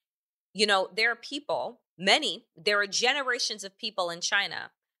 like, you know, there are generations of people in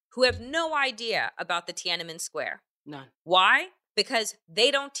China who have no idea about the Tiananmen Square. None. Why? Because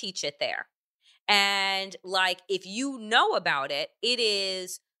they don't teach it there. And like, if you know about it, it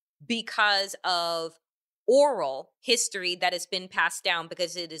is because of oral history that has been passed down,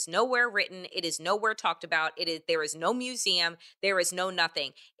 because it is nowhere written. It is nowhere talked about. There is no museum. There is no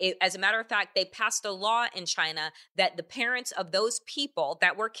nothing. As a matter of fact, they passed a law in China that the parents of those people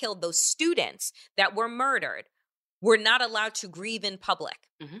that were killed, those students that were murdered, were not allowed to grieve in public.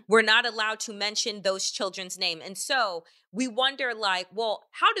 Mm-hmm. We're not allowed to mention those children's name. And so we wonder, like, well,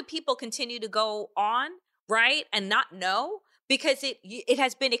 how do people continue to go on, right, and not know? Because it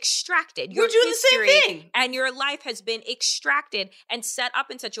has been extracted. Your We're doing history the same thing. And your life has been extracted and set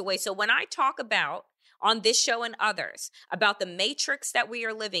up in such a way. So when I talk about, on this show and others, about the matrix that we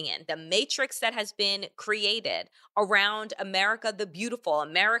are living in, the matrix that has been created around America the beautiful,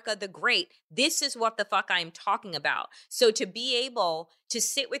 America the great, this is what the fuck I'm talking about. So to be able to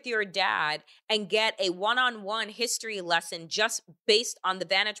sit with your dad and get a one-on-one history lesson just based on the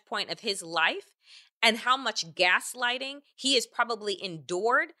vantage point of his life, and how much gaslighting he has probably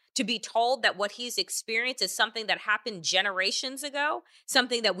endured to be told that what he's experienced is something that happened generations ago,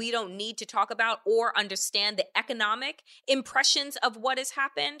 something that we don't need to talk about or understand the economic impressions of what has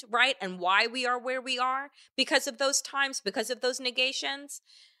happened, right? And why we are where we are because of those times, because of those negations.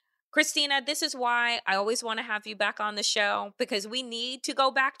 Christina, this is why I always want to have you back on the show, because we need to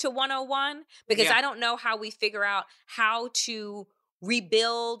go back to 101, because I don't know how we figure out how to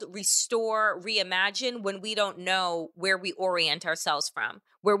rebuild, restore, reimagine when we don't know where we orient ourselves from,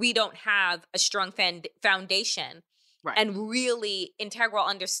 where we don't have a strong foundation and really integral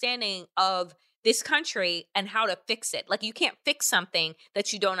understanding of this country and how to fix it. Like, you can't fix something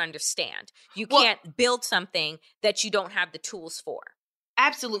that you don't understand. You can't build something that you don't have the tools for.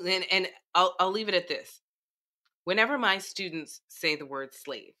 Absolutely. And I'll leave it at this. Whenever my students say the word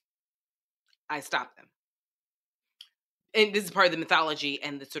slave, I stop them. And this is part of the mythology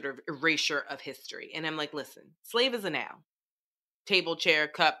and the sort of erasure of history. And I'm like, listen, slave is a noun. Table, chair,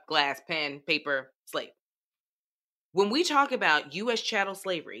 cup, glass, pen, paper, slave. When we talk about U.S. chattel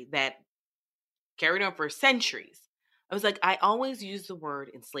slavery that carried on for centuries, I was like, I always use the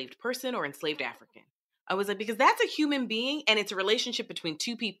word enslaved person or enslaved African. I was like, because that's a human being and it's a relationship between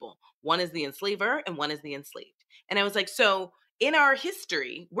two people. One is the enslaver and one is the enslaved. And I was like, so in our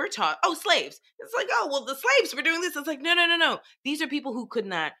history, we're taught, oh, slaves. It's like, oh, well, the slaves were doing this. It's like, no. These are people who could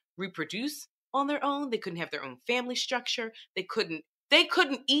not reproduce on their own. They couldn't have their own family structure. They couldn't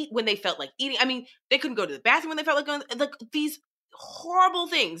eat when they felt like eating. I mean, they couldn't go to the bathroom when they felt like going. Like, these horrible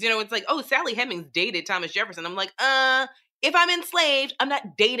things. You know, it's like, oh, Sally Hemings dated Thomas Jefferson. I'm like, if I'm enslaved, I'm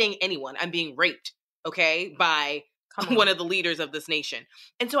not dating anyone. I'm being raped, okay, by one of the leaders of this nation.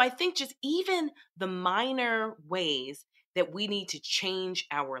 And so I think just even the minor ways that we need to change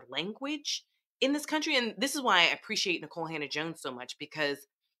our language in this country. And this is why I appreciate Nicole Hannah-Jones so much, because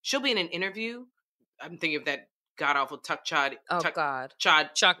she'll be in an interview. I'm thinking of that god-awful Chuck Todd. Chuck Todd.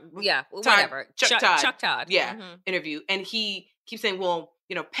 Interview. And he keeps saying, well,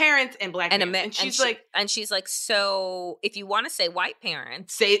 parents and black parents. And she's like, so if you want to say white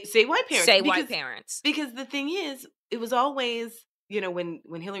parents, say white parents. Say white parents. Because the thing is, it was always,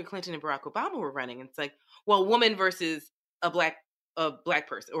 when Hillary Clinton and Barack Obama were running, it's like, well, woman versus a black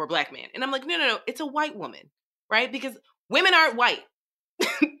person or a black man. And I'm like, no, it's a white woman, right? Because women aren't white.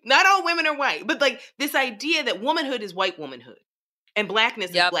 Not all women are white, but like this idea that womanhood is white womanhood and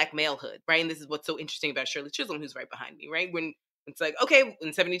blackness is black malehood, right? And this is what's so interesting about Shirley Chisholm, who's right behind me, right? When it's like, okay,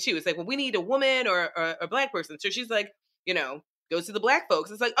 in 72, it's like, well, we need a woman or a black person. So she's like, goes to the black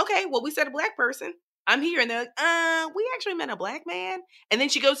folks. It's like, okay, well, we said a black person. I'm here. And they're like, we actually meant a black man. And then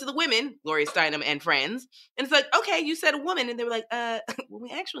she goes to the women, Gloria Steinem and friends. And it's like, okay, you said a woman. And they were like, well,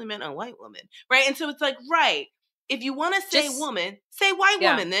 we actually meant a white woman, right? And so it's like, right. If you want to say woman, say white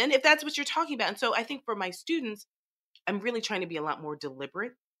woman then, if that's what you're talking about. And so I think for my students, I'm really trying to be a lot more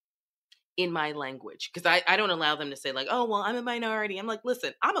deliberate in my language, because I don't allow them to say like, oh, well, I'm a minority. I'm like,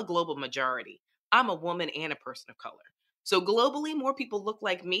 listen, I'm a global majority. I'm a woman and a person of color. So globally, more people look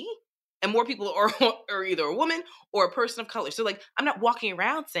like me and more people are either a woman or a person of color. So like, I'm not walking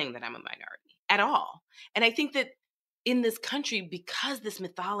around saying that I'm a minority at all. And I think that in this country, because this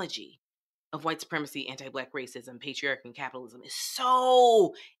mythology of white supremacy, anti-black racism, patriarchy, and capitalism is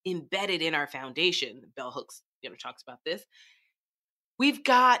so embedded in our foundation. Bell Hooks, talks about this. We've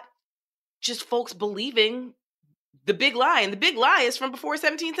got just folks believing the big lie, and the big lie is from before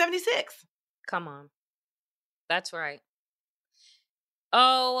 1776. Come on. That's right.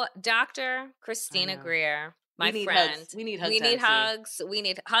 Oh, Dr. Christina Greer, my friend. Hugs. We need hug time. We need hugs. We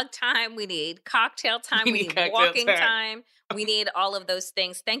need hug time. We need cocktail time. We need walking time. We need all of those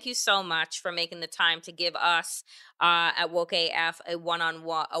things. Thank you so much for making the time to give us at Woke AF a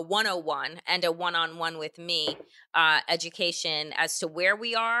one-on-one, a 101, and a one-on-one with me education as to where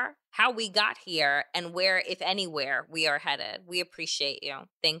we are, how we got here, and where, if anywhere, we are headed. We appreciate you.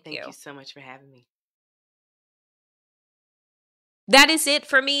 Thank you. Thank you so much for having me. That is it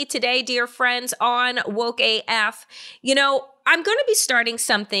for me today, dear friends, on Woke AF. I'm going to be starting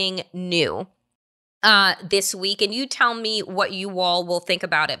something new this week, and you tell me what you all will think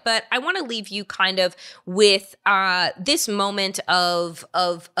about it. But I want to leave you kind of with this moment of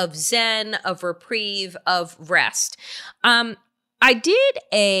zen, of reprieve, of rest. I did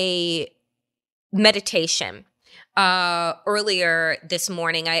a meditation earlier this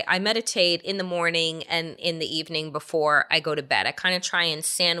morning. I meditate in the morning and in the evening before I go to bed. I kind of try and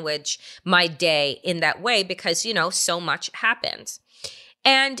sandwich my day in that way because, so much happens.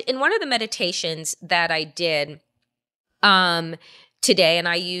 And in one of the meditations that I did today, and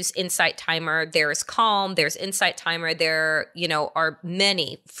I use Insight Timer, there's Calm, there's Insight Timer, there, are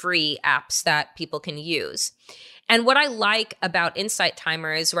many free apps that people can use. And what I like about Insight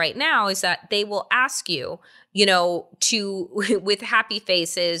Timer is right now is that they will ask you, with happy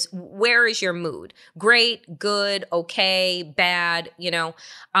faces, where is your mood? Great, good, okay, bad,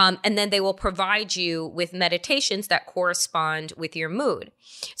 and then they will provide you with meditations that correspond with your mood.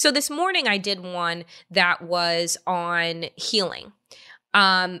 So this morning I did one that was on healing,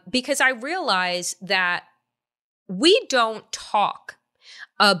 because I realized that we don't talk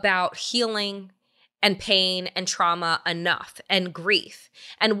about healing and pain and trauma enough, and grief,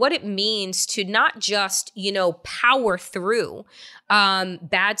 and what it means to not just, power through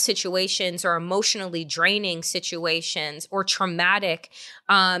bad situations or emotionally draining situations or traumatic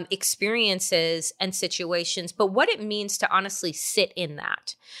experiences and situations, but what it means to honestly sit in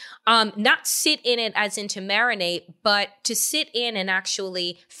that. Not sit in it as in to marinate, but to sit in and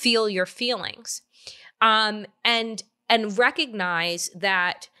actually feel your feelings, and recognize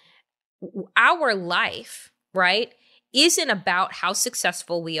that our life, right, isn't about how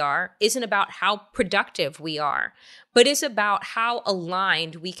successful we are, isn't about how productive we are, but is about how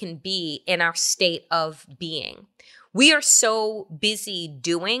aligned we can be in our state of being. We are so busy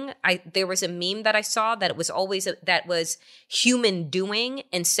doing. There was a meme that I saw that it was always that was human doing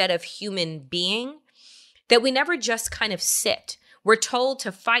instead of human being, that we never just kind of sit. We're told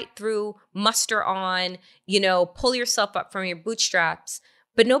to fight through, muster on, pull yourself up from your bootstraps.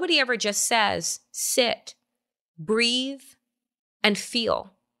 But nobody ever just says, sit, breathe, and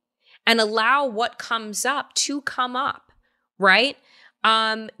feel, and allow what comes up to come up, right?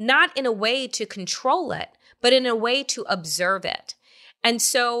 Not in a way to control it, but in a way to observe it. And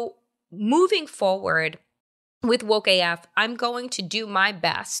so moving forward, with Woke AF, I'm going to do my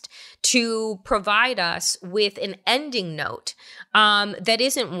best to provide us with an ending note that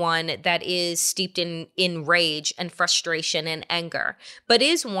isn't one that is steeped in rage and frustration and anger, but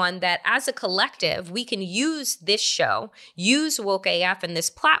is one that as a collective, we can use this show, use Woke AF and this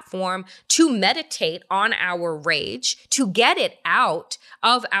platform to meditate on our rage, to get it out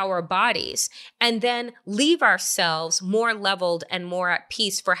of our bodies, and then leave ourselves more leveled and more at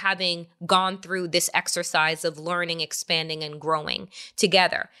peace for having gone through this exercise of learning, expanding, and growing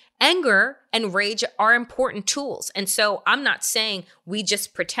together. Anger and rage are important tools. And so I'm not saying we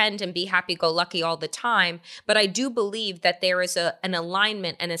just pretend and be happy-go-lucky all the time, but I do believe that there is an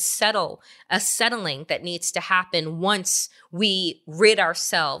alignment and a settling that needs to happen once we rid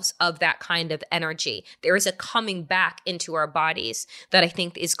ourselves of that kind of energy. There is a coming back into our bodies that I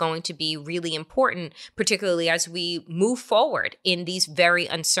think is going to be really important, particularly as we move forward in these very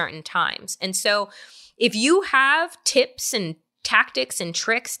uncertain times. And so if you have tips and tactics and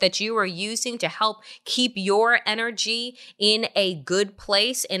tricks that you are using to help keep your energy in a good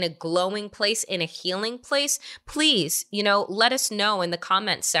place, in a glowing place, in a healing place, please, let us know in the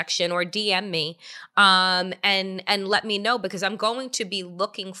comment section or DM me and let me know, because I'm going to be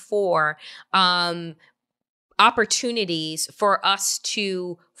looking for opportunities for us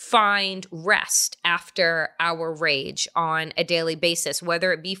to find rest after our rage on a daily basis,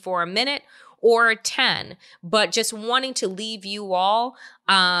 whether it be for a minute or 10, but just wanting to leave you all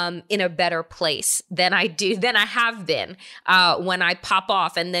in a better place than I have been when I pop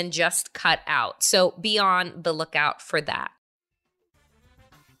off and then just cut out. So be on the lookout for that.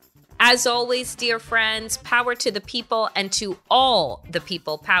 As always, dear friends, power to the people, and to all the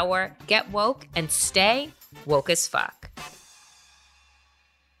people power. Get woke and stay woke as fuck.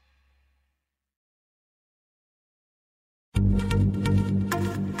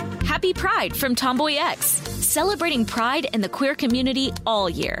 Happy Pride from Tomboy X, celebrating pride in the queer community all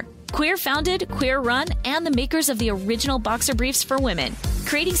year. Queer founded, queer run, and the makers of the original boxer briefs for women,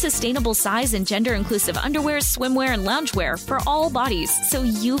 creating sustainable size and gender inclusive underwear, swimwear, and loungewear for all bodies so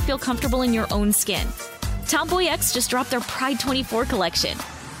you feel comfortable in your own skin. Tomboy X just dropped their Pride 24 collection,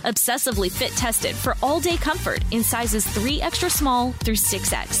 obsessively fit tested for all day comfort in sizes 3 extra small through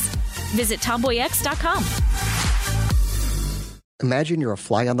 6X. Visit tomboyx.com. Imagine you're a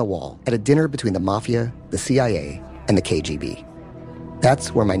fly on the wall at a dinner between the mafia, the CIA, and the KGB.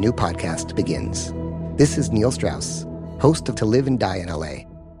 That's where my new podcast begins. This is Neil Strauss, host of To Live and Die in LA,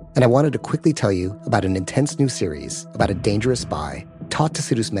 and I wanted to quickly tell you about an intense new series about a dangerous spy taught to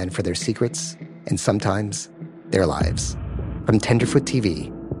seduce men for their secrets and sometimes their lives. From Tenderfoot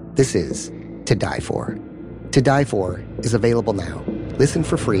TV, this is To Die For. To Die For is available now. Listen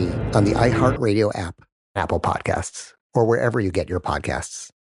for free on the iHeartRadio app, Apple Podcasts, or wherever you get your podcasts.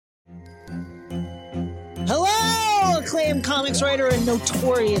 Hello, acclaimed comics writer and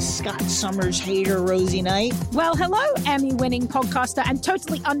notorious Scott Summers hater, Rosie Knight. Well, hello, Emmy-winning podcaster and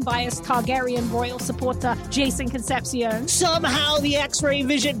totally unbiased Targaryen royal supporter, Jason Concepcion. Somehow the X-Ray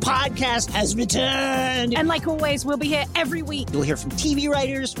Vision podcast has returned. And like always, we'll be here every week. You'll hear from TV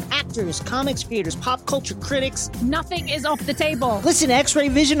writers, actors, comics creators, pop culture critics. Nothing is off the table. Listen to X-Ray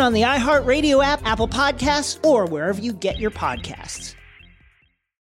Vision on the iHeartRadio app, Apple Podcasts, or wherever you get your podcasts.